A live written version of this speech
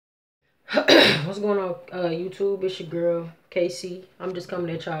What's going on, YouTube? It's your girl, KC. I'm just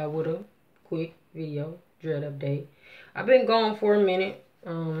coming at y'all with a quick video, dread update. I've been gone for a minute.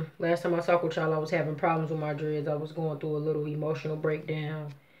 Last time I talked with y'all, I was having problems with my dreads. I was going through a little emotional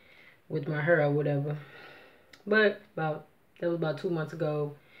breakdown with my hair or whatever. But that was about 2 months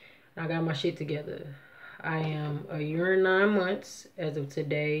ago. I got my shit together. I am a year and 9 months as of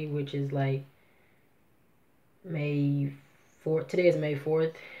today, which is like May 4th. Today is May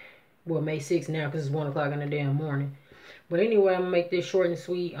 4th. Well, May 6th now because it's 1 o'clock in the damn morning. But anyway, I'm going to make this short and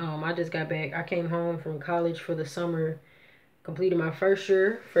sweet. I just got back. I came home from college for the summer. Completed my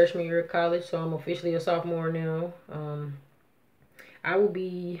freshman year of college. So I'm officially a sophomore now. I will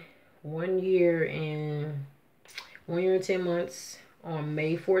be 1 year and 10 months on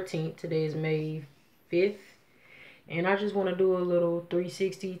May 14th. Today is May 5th. And I just want to do a little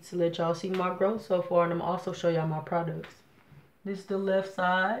 360 to let y'all see my growth so far. And I'm also show y'all my products. This is the left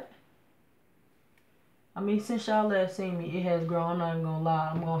side. I mean, since y'all last seen me, it has grown. I'm not even gonna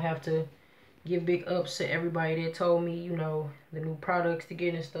lie. I'm gonna have to give big ups to everybody that told me, you know, the new products to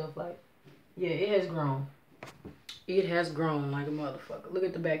get and stuff. Like, yeah, it has grown. It has grown like a motherfucker. Look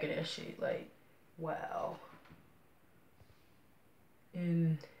at the back of that shit. Like, wow.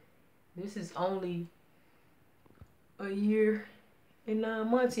 And this is only a year and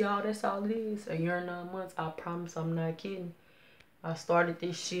 9 months, y'all. That's all it is. A year and 9 months. I promise I'm not kidding. I started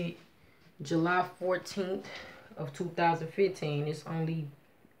this shit July 14th of 2015. It's only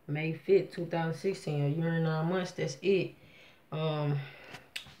May 5th, 2016. A year and 9 months. That's it.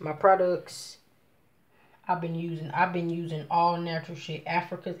 My products I've been using all natural shit.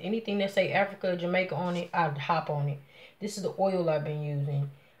 Africa's anything that say Africa, Jamaica on it, I'd hop on it. This is the oil I've been using.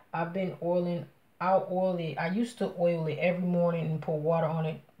 I've been I'll oil it. I used to oil it every morning and put water on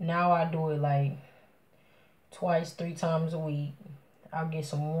it. Now I do it like twice, 3 times a week. I'll get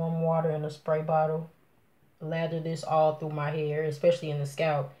some warm water in a spray bottle, lather this all through my hair, especially in the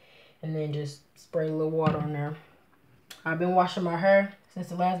scalp, and then just spray a little water on there. I've been washing my hair since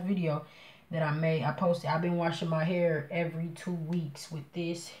the last video that I posted. I've been washing my hair every 2 weeks with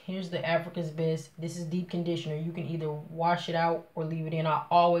this. Here's the Africa's Best. This is deep conditioner. You can either wash it out or leave it in. I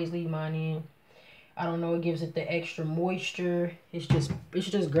always leave mine in. I don't know, it gives it the extra moisture. It's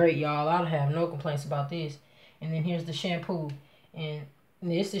just great, y'all. I have no complaints about this. And then here's the shampoo. And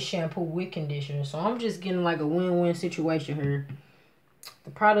this is shampoo with conditioner. So I'm just getting like a win-win situation here.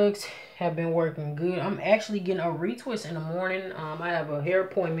 The products have been working good. I'm actually getting a retwist in the morning. I have a hair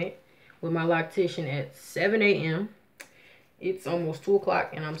appointment with my loctician at 7 a.m. It's almost 2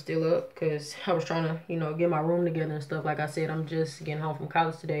 o'clock and I'm still up because I was trying to, you know, get my room together and stuff. Like I said, I'm just getting home from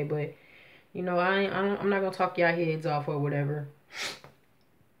college today. But, you know, I'm not going to talk y'all heads off or whatever.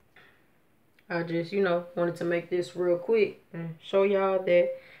 I just, you know, wanted to make this real quick and show y'all that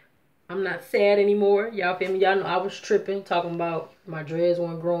I'm not sad anymore. Y'all feel me? Y'all know I was tripping, talking about my dreads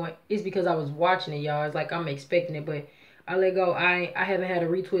weren't growing. It's because I was watching it, y'all. It's like I'm expecting it, but I let go. I haven't had a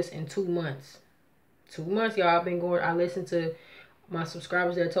retwist in 2 months. 2 months, y'all. I've been going. I listened to my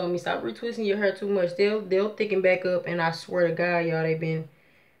subscribers that told me stop retwisting your hair too much. They'll thicken back up, and I swear to God, y'all, they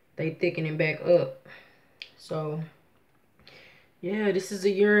thickening back up. So yeah, this is a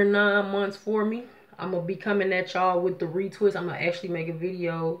year and 9 months for me. I'm going to be coming at y'all with the retwist. I'm going to actually make a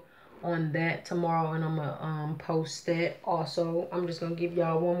video on that tomorrow, and I'm going to post that also. I'm just going to give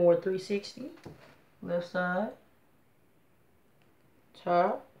y'all one more 360. Left side.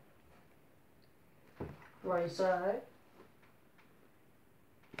 Top. Right side.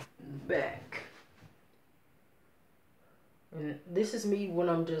 Back. And this is me when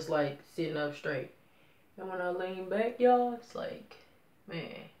I'm just like sitting up straight. And when I lean back, y'all, it's like, man.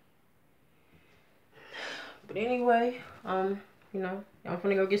 But anyway, you know, I'm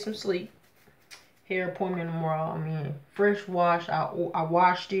finna go get some sleep. Hair appointment tomorrow. I mean, fresh wash. I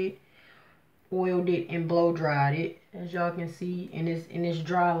washed it, oiled it, and blow dried it, as y'all can see. And it's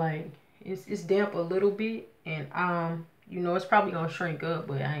dry, like it's damp a little bit, and you know, it's probably gonna shrink up,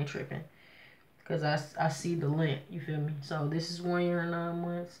 but I ain't tripping, cause I see the length. You feel me? So this is 1 year and 9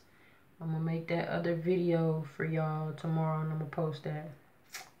 months. I'm going to make that other video for y'all tomorrow, and I'm going to post that.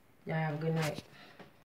 Y'all have a good night.